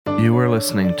You are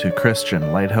listening to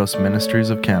Christian Lighthouse Ministries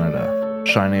of Canada,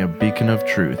 shining a beacon of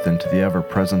truth into the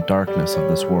ever-present darkness of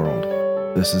this world.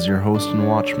 This is your host and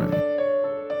watchman.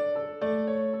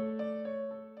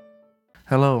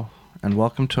 Hello, and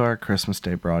welcome to our Christmas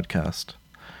Day broadcast.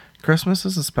 Christmas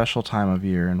is a special time of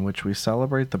year in which we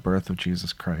celebrate the birth of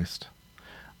Jesus Christ.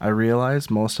 I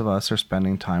realize most of us are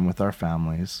spending time with our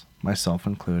families, myself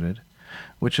included,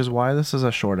 which is why this is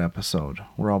a short episode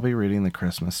where I'll be reading the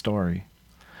Christmas story.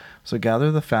 So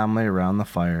gather the family around the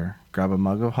fire, grab a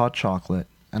mug of hot chocolate,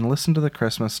 and listen to the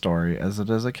Christmas story as it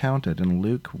is accounted in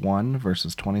Luke 1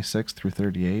 verses 26 through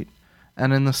 38.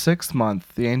 And in the 6th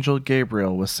month the angel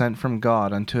Gabriel was sent from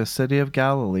God unto a city of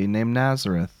Galilee named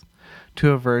Nazareth,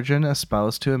 to a virgin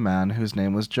espoused to a man whose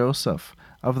name was Joseph,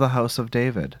 of the house of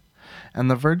David. And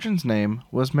the virgin's name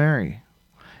was Mary.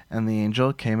 And the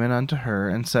angel came in unto her,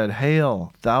 and said,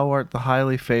 Hail, thou art the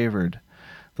highly favored,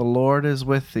 the Lord is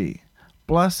with thee.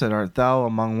 Blessed art thou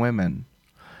among women.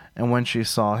 And when she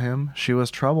saw him, she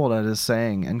was troubled at his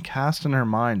saying, and cast in her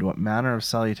mind what manner of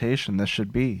salutation this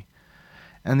should be.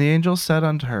 And the angel said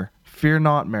unto her, Fear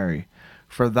not, Mary,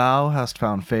 for thou hast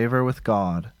found favor with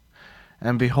God.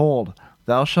 And behold,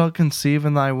 thou shalt conceive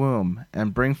in thy womb,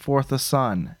 and bring forth a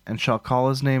son, and shall call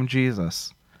his name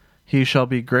Jesus. He shall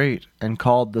be great, and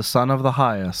called the Son of the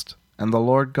Highest, and the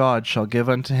Lord God shall give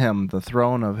unto him the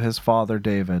throne of his father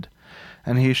David.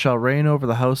 And he shall reign over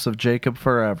the house of Jacob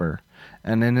forever,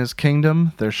 and in his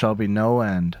kingdom there shall be no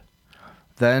end.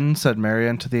 Then said Mary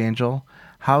unto the angel,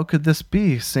 How could this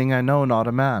be, seeing I know not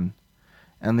a man?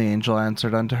 And the angel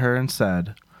answered unto her and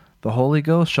said, The Holy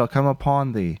Ghost shall come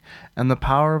upon thee, and the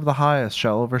power of the Highest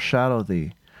shall overshadow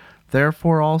thee.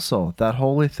 Therefore also that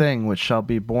holy thing which shall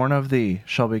be born of thee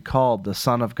shall be called the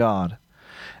Son of God.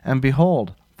 And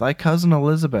behold, thy cousin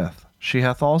Elizabeth, she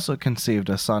hath also conceived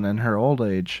a son in her old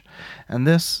age, and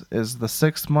this is the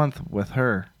 6th month with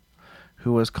her,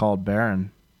 who was called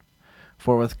barren.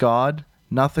 For with God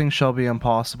nothing shall be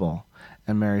impossible.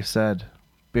 And Mary said,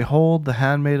 Behold the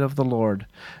handmaid of the Lord,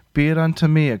 be it unto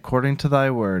me according to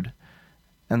thy word.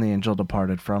 And the angel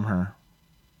departed from her.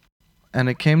 And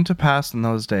it came to pass in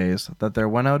those days that there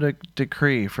went out a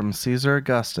decree from Caesar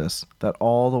Augustus that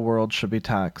all the world should be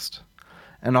taxed.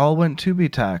 And all went to be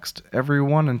taxed, every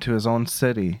one into his own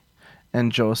city.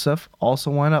 And Joseph also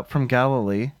went up from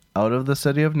Galilee, out of the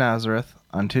city of Nazareth,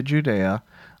 unto Judea,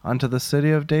 unto the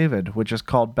city of David, which is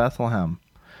called Bethlehem,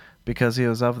 because he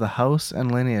was of the house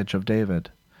and lineage of David,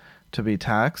 to be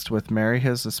taxed with Mary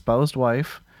his espoused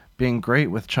wife, being great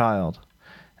with child.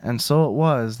 And so it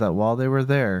was that while they were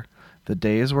there, the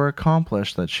days were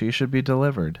accomplished that she should be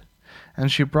delivered.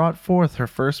 And she brought forth her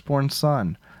firstborn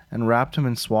son, and wrapped him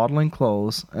in swaddling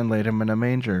clothes, and laid him in a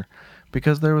manger,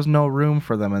 because there was no room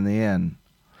for them in the inn.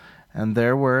 And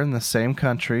there were in the same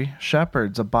country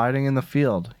shepherds abiding in the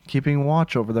field, keeping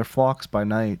watch over their flocks by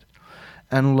night.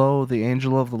 And lo, the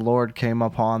angel of the Lord came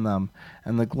upon them,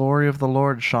 and the glory of the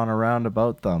Lord shone around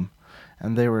about them,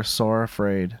 and they were sore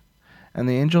afraid. And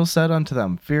the angel said unto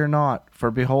them, Fear not, for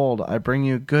behold, I bring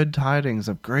you good tidings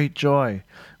of great joy,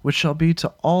 which shall be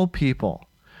to all people.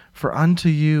 For unto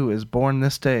you is born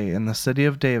this day in the city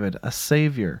of David a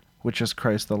Saviour, which is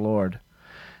Christ the Lord.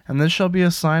 And this shall be a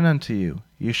sign unto you,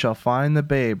 ye shall find the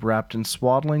babe wrapped in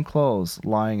swaddling clothes,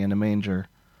 lying in a manger.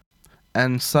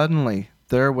 And suddenly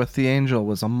there with the angel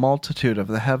was a multitude of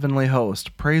the heavenly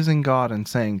host, praising God and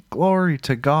saying, Glory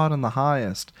to God in the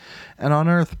highest, and on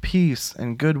earth peace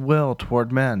and good will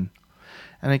toward men.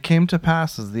 And it came to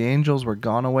pass, as the angels were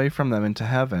gone away from them into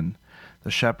heaven,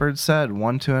 the shepherds said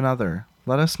one to another,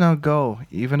 Let us now go,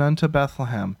 even unto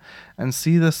Bethlehem, and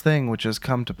see this thing which is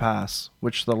come to pass,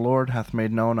 which the Lord hath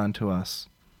made known unto us.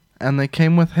 And they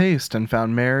came with haste, and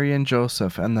found Mary and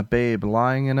Joseph, and the babe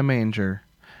lying in a manger.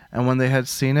 And when they had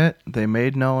seen it, they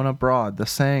made known abroad the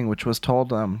saying which was told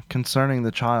them concerning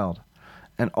the child.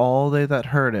 And all they that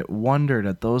heard it wondered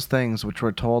at those things which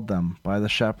were told them by the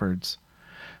shepherds.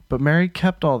 But Mary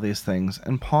kept all these things,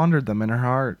 and pondered them in her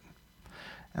heart.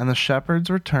 And the shepherds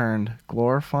returned,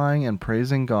 glorifying and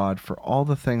praising God for all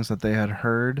the things that they had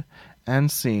heard and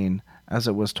seen, as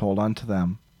it was told unto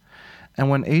them. And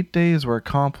when 8 days were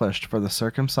accomplished for the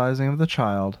circumcising of the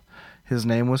child, his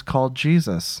name was called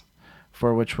Jesus,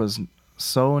 for which was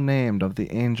so named of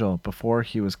the angel before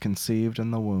he was conceived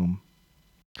in the womb.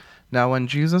 Now when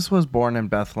Jesus was born in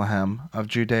Bethlehem of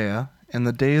Judea, in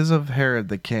the days of Herod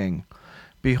the king,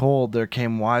 behold, there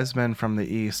came wise men from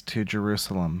the east to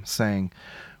Jerusalem, saying,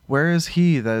 Where is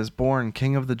he that is born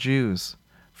King of the Jews?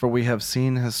 For we have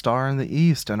seen his star in the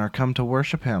east, and are come to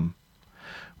worship him.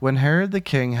 When Herod the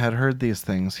king had heard these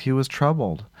things, he was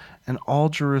troubled, and all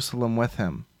Jerusalem with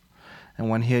him. And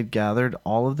when he had gathered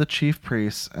all of the chief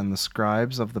priests and the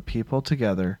scribes of the people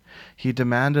together, he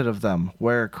demanded of them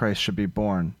where Christ should be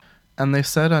born. And they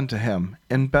said unto him,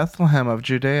 In Bethlehem of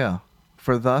Judea,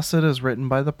 for thus it is written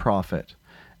by the prophet,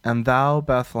 And thou,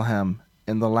 Bethlehem,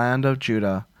 in the land of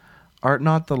Judah, art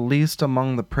not the least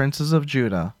among the princes of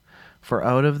Judah, for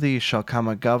out of thee shall come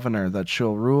a governor that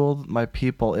shall rule my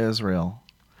people Israel.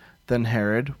 Then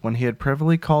Herod, when he had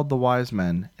privily called the wise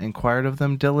men, inquired of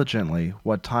them diligently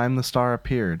what time the star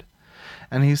appeared.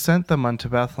 And he sent them unto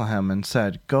Bethlehem, and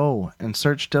said, Go, and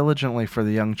search diligently for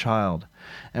the young child,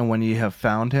 and when ye have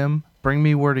found him, bring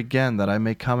me word again, that I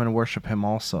may come and worship him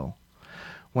also.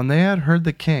 When they had heard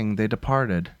the king, they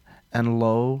departed, and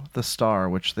lo, the star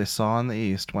which they saw in the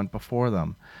east went before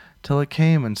them, till it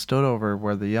came and stood over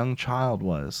where the young child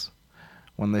was.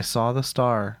 When they saw the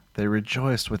star, they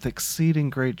rejoiced with exceeding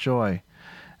great joy.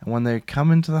 And when they had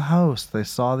come into the house, they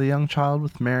saw the young child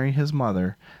with Mary his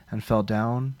mother, and fell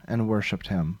down and worshipped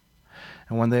him.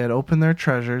 And when they had opened their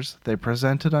treasures, they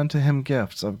presented unto him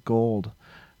gifts of gold,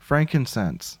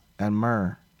 frankincense, and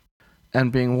myrrh.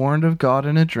 And being warned of God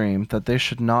in a dream that they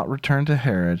should not return to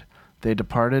Herod, they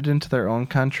departed into their own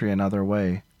country another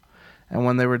way. And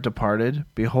when they were departed,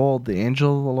 behold, the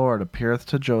angel of the Lord appeareth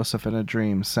to Joseph in a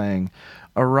dream, saying,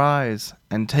 Arise,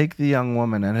 and take the young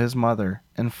woman and his mother,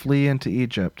 and flee into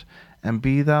Egypt, and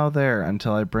be thou there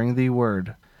until I bring thee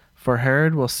word. For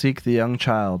Herod will seek the young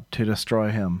child to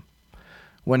destroy him.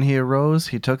 When he arose,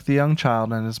 he took the young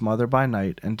child and his mother by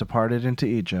night, and departed into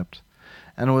Egypt,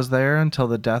 and was there until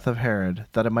the death of Herod,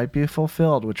 that it might be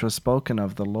fulfilled which was spoken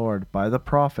of the Lord by the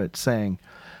prophet, saying,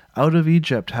 Out of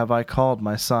Egypt have I called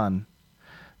my son.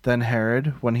 Then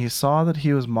Herod, when he saw that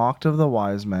he was mocked of the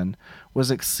wise men, was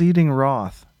exceeding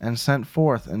wroth, and sent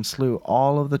forth and slew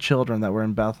all of the children that were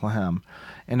in Bethlehem,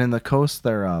 and in the coasts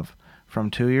thereof,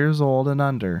 from 2 years old and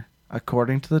under,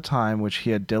 according to the time which he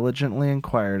had diligently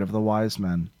inquired of the wise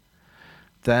men.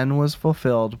 Then was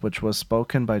fulfilled which was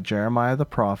spoken by Jeremiah the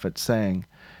prophet, saying,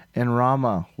 In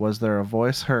Ramah was there a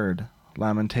voice heard,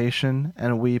 lamentation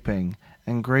and weeping,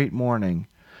 and great mourning,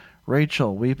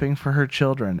 Rachel weeping for her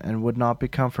children, and would not be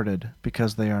comforted,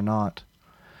 because they are not.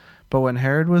 But when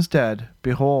Herod was dead,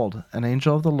 behold, an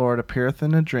angel of the Lord appeareth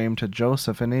in a dream to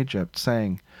Joseph in Egypt,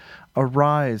 saying,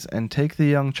 Arise, and take the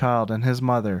young child and his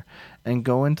mother, and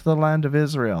go into the land of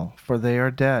Israel, for they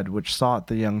are dead which sought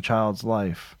the young child's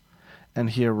life.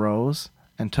 And he arose,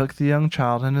 and took the young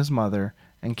child and his mother,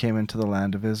 and came into the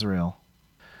land of Israel.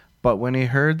 But when he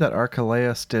heard that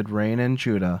Archelaus did reign in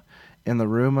Judah, in the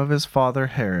room of his father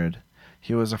Herod,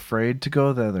 he was afraid to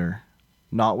go thither.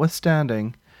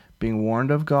 Notwithstanding, being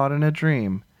warned of God in a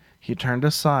dream, he turned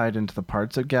aside into the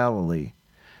parts of Galilee.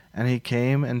 And he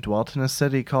came and dwelt in a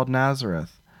city called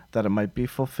Nazareth, that it might be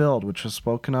fulfilled which was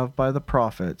spoken of by the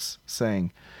prophets,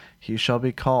 saying, He shall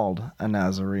be called a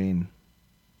Nazarene.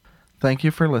 Thank you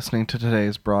for listening to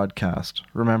today's broadcast.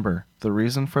 Remember, the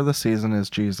reason for the season is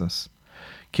Jesus.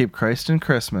 Keep Christ in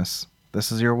Christmas.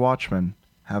 This is your Watchman.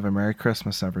 Have a Merry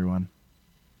Christmas, everyone.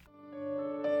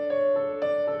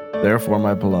 Therefore,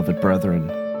 my beloved brethren,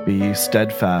 be ye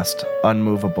steadfast,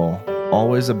 unmovable,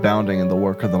 always abounding in the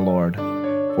work of the Lord,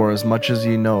 for as much as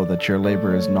ye know that your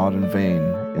labor is not in vain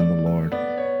in the